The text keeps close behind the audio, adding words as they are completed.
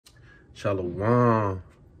Shalom.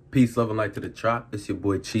 Peace, love, and light to the tribe. It's your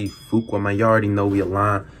boy Chief Fuqua. You already know we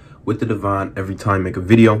align with the divine every time I make a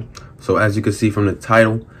video. So as you can see from the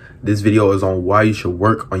title, this video is on why you should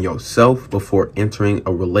work on yourself before entering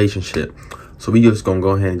a relationship. So we just gonna go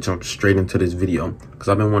ahead and jump straight into this video because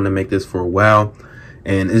I've been wanting to make this for a while.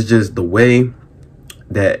 And it's just the way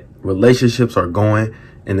that relationships are going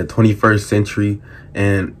in the 21st century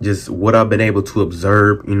and just what I've been able to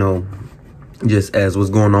observe, just as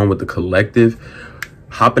what's going on with the collective.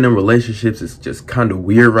 Hopping in relationships is just kind of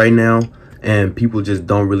weird right now, and people just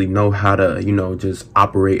don't really know how to, just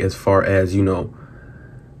operate as far as,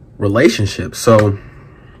 relationships. So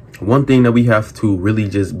one thing that we have to really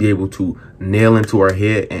just be able to nail into our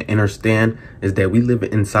head and understand is that we live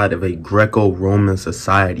inside of a Greco-Roman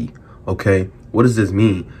society. Okay, what does this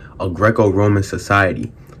mean? A Greco-Roman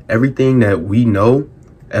society. Everything that we know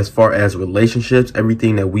as far as relationships,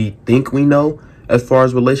 everything that we think we know as far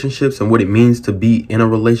as relationships and what it means to be in a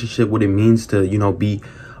relationship, what it means to, be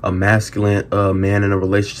a masculine man in a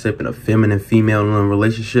relationship and a feminine female in a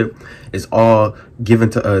relationship is all given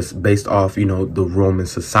to us based off, the Roman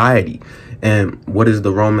society. And what is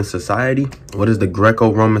the Roman society? What is the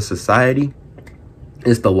Greco-Roman society?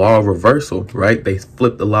 It's the law of reversal, right? They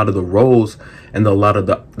flipped a lot of the roles and a lot of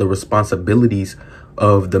the responsibilities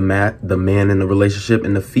of the man in the relationship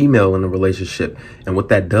and the female in the relationship. And what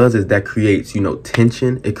that does is that creates,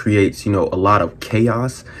 tension. It creates, a lot of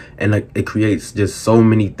chaos, and it creates just so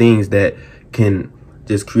many things that can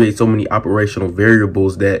just create so many operational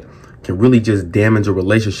variables that can really just damage a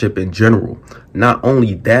relationship in general. Not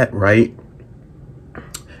only that, right?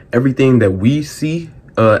 Everything that we see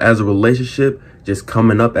as a relationship just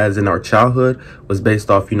coming up as in our childhood was based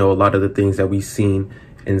off, a lot of the things that we've seen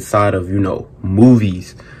inside of,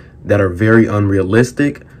 movies that are very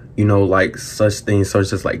unrealistic, like such things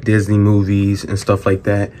such as like Disney movies and stuff like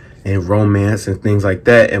that, and romance and things like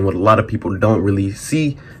that. And what a lot of people don't really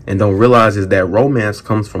see and don't realize is that romance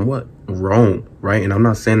comes from what? Rome, right? And I'm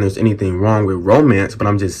not saying there's anything wrong with romance, but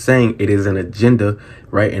I'm just saying it is an agenda,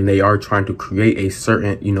 right? And they are trying to create a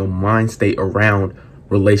certain, mind state around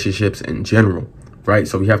relationships in general, right?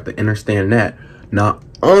 So we have to understand that. Not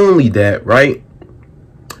only that, right?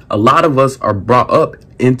 A lot of us are brought up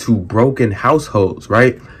into broken households,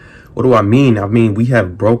 right? What do I mean? I mean, we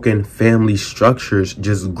have broken family structures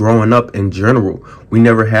just growing up in general. We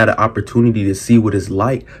never had an opportunity to see what it's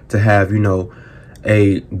like to have,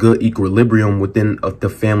 a good equilibrium within the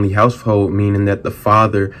family household, meaning that the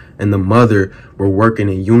father and the mother were working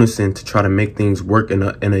in unison to try to make things work in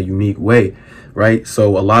a unique way, right?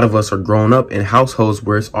 So a lot of us are growing up in households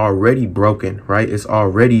where it's already broken, right? It's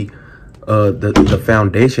already the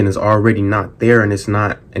foundation is already not there, and it's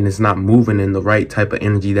not moving in the right type of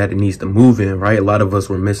energy that it needs to move in, right? A lot of us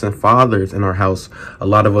were missing fathers in our house. A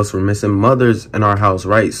lot of us were missing mothers in our house,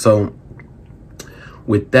 right? So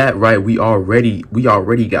with that, right, we already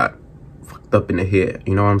got fucked up in the head,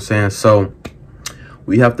 you know what I'm saying? So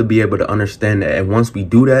we have to be able to understand that, and once we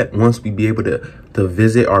do that, once we be able to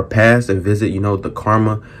visit our past and visit, the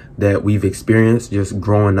karma that we've experienced just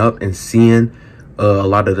growing up and seeing a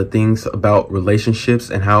lot of the things about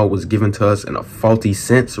relationships and how it was given to us in a faulty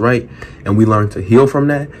sense, right? And we learn to heal from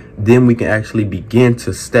that. Then we can actually begin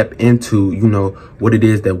to step into, what it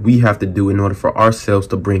is that we have to do in order for ourselves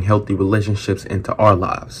to bring healthy relationships into our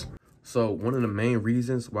lives. So one of the main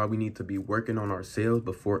reasons why we need to be working on ourselves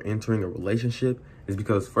before entering a relationship is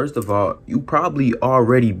because, first of all, you probably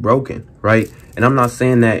already broken, right? And I'm not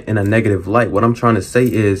saying that in a negative light. What I'm trying to say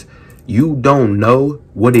is, you don't know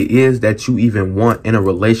what it is that you even want in a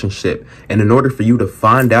relationship. And in order for you to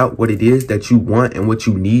find out what it is that you want and what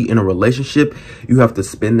you need in a relationship, you have to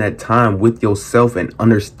spend that time with yourself and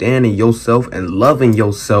understanding yourself and loving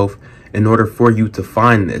yourself in order for you to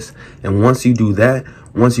find this. And once you do that,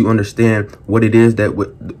 once you understand what it is that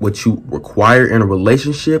what you require in a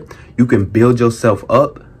relationship, you can build yourself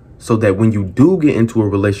up so that when you do get into a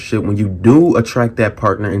relationship, when you do attract that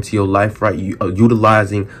partner into your life, right, you are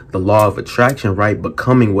utilizing the law of attraction, right,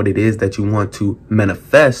 becoming what it is that you want to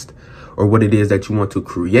manifest or what it is that you want to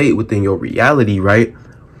create within your reality, right?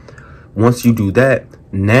 Once you do that,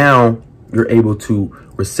 now you're able to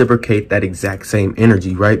reciprocate that exact same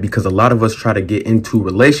energy, right? Because a lot of us try to get into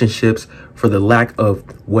relationships for the lack of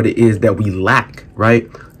what it is that we lack, right?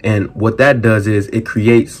 And what that does is it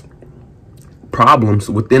creates problems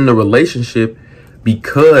within the relationship,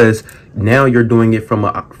 because now you're doing it from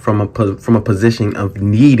a position of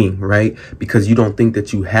needing, right? Because you don't think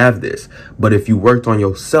that you have this. But if you worked on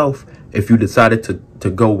yourself, if you decided to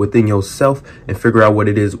go within yourself and figure out what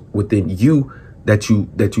it is within you that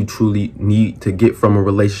you truly need to get from a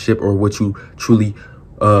relationship, or what you truly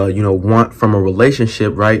want from a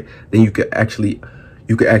relationship, right, then you could actually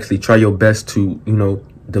try your best to,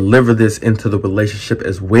 deliver this into the relationship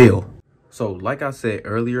as well. So like I said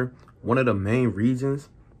earlier, one of the main reasons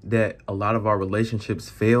that a lot of our relationships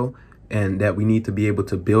fail and that we need to be able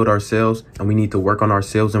to build ourselves and we need to work on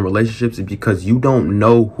ourselves in relationships is because you don't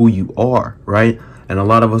know who you are, right? And a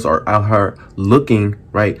lot of us are out here looking,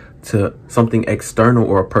 right, to something external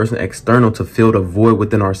or a person external to fill the void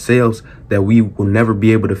within ourselves that we will never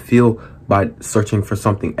be able to fill by searching for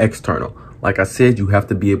something external. Like I said, you have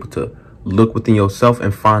to be able to look within yourself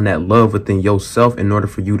and find that love within yourself in order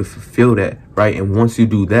for you to fulfill that, right? And once you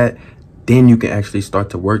do that, then you can actually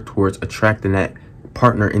start to work towards attracting that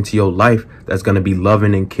partner into your life that's going to be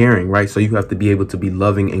loving and caring, right? So you have to be able to be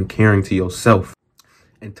loving and caring to yourself.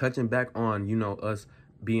 And touching back on, us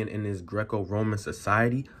being in this Greco-Roman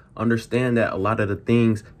society, understand that a lot of the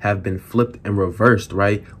things have been flipped and reversed,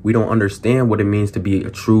 right? We don't understand what it means to be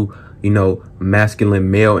a true, masculine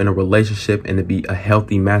male in a relationship and to be a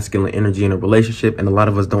healthy masculine energy in a relationship. And a lot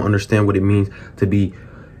of us don't understand what it means to be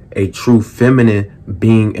a true feminine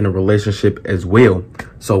being in a relationship as well.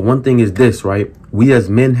 So one thing is this, right? We as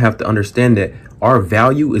men have to understand that our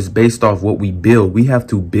value is based off what we build. We have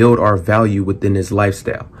to build our value within this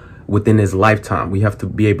lifestyle, within this lifetime. We have to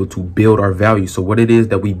be able to build our value. So what it is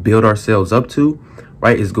that we build ourselves up to,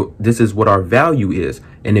 right, this is what our value is.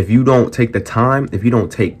 And if you don't take the time, if you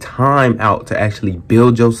don't take time out to actually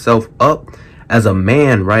build yourself up as a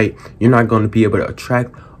man, right, you're not going to be able to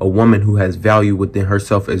attract a woman who has value within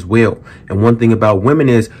herself as well. And one thing about women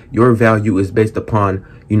is your value is based upon,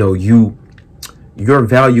 your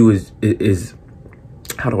value is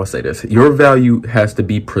how do I say this? Your value has to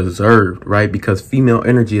be preserved, right? Because female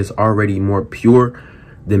energy is already more pure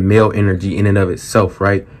than male energy in and of itself,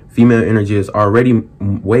 right? Female energy is already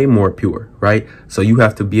way more pure, right? So you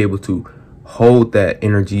have to be able to hold that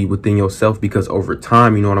energy within yourself because over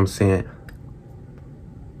time, you know what I'm saying?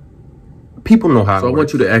 People know how. So I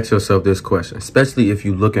want you to ask yourself this question, especially if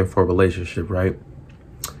you're looking for a relationship, right?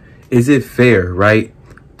 Is it fair, right,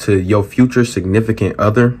 to your future significant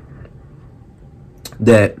other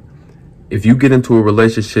that if you get into a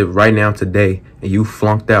relationship right now today and you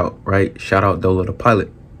flunked out, right? Shout out Dolo the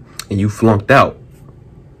pilot. And you flunked out.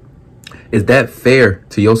 Is that fair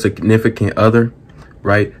to your significant other,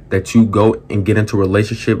 right? That you go and get into a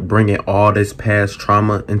relationship, bringing all this past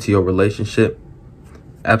trauma into your relationship?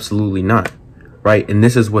 Absolutely not, right? And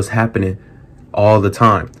this is what's happening all the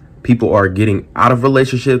time. People are getting out of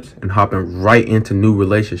relationships and hopping right into new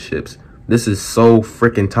relationships. This is so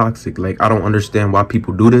freaking toxic. Like, I don't understand why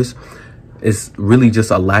people do this. It's really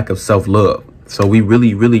just a lack of self-love. So we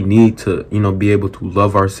really, really need to, be able to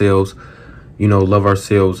love ourselves, love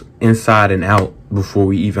ourselves inside and out before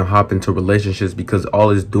we even hop into relationships, because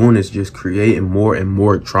all it's doing is just creating more and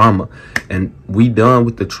more trauma. And we done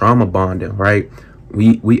with the trauma bonding, right?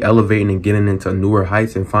 We elevating and getting into newer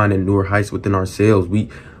heights and finding newer heights within ourselves. We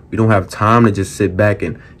don't have time to just sit back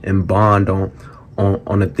and bond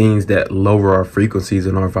on the things that lower our frequencies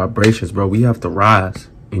and our vibrations, bro. We have to rise.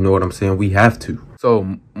 You know what I'm saying? We have to.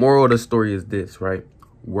 So moral of the story is this, right?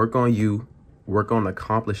 Work on you, work on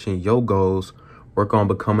accomplishing your goals, work on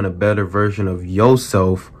becoming a better version of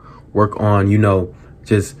yourself, work on,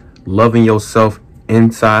 just loving yourself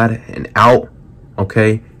inside and out,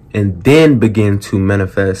 okay? And then begin to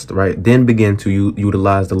manifest, right? Then begin to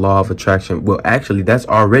utilize the law of attraction. Well, actually, that's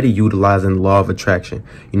already utilizing the law of attraction.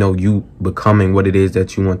 You becoming what it is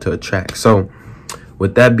that you want to attract. So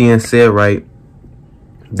with that being said, right,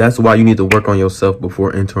 that's why you need to work on yourself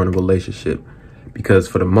before entering a relationship. Because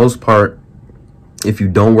for the most part, if you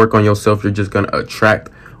don't work on yourself, you're just going to attract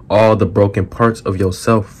all the broken parts of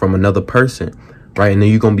yourself from another person, right? And then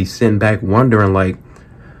you're going to be sitting back wondering, like,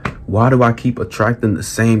 why do I keep attracting the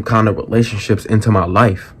same kind of relationships into my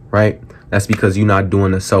life, right? That's because you're not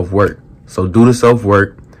doing the self-work. So do the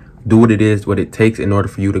self-work, do what it takes in order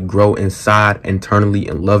for you to grow inside internally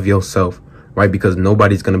and love yourself, right? Because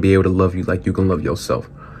nobody's going to be able to love you like you can love yourself.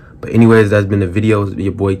 But anyways, that's been the video. It's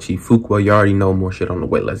your boy Chief Fuqua. You already know, more shit on the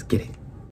way. Let's get it.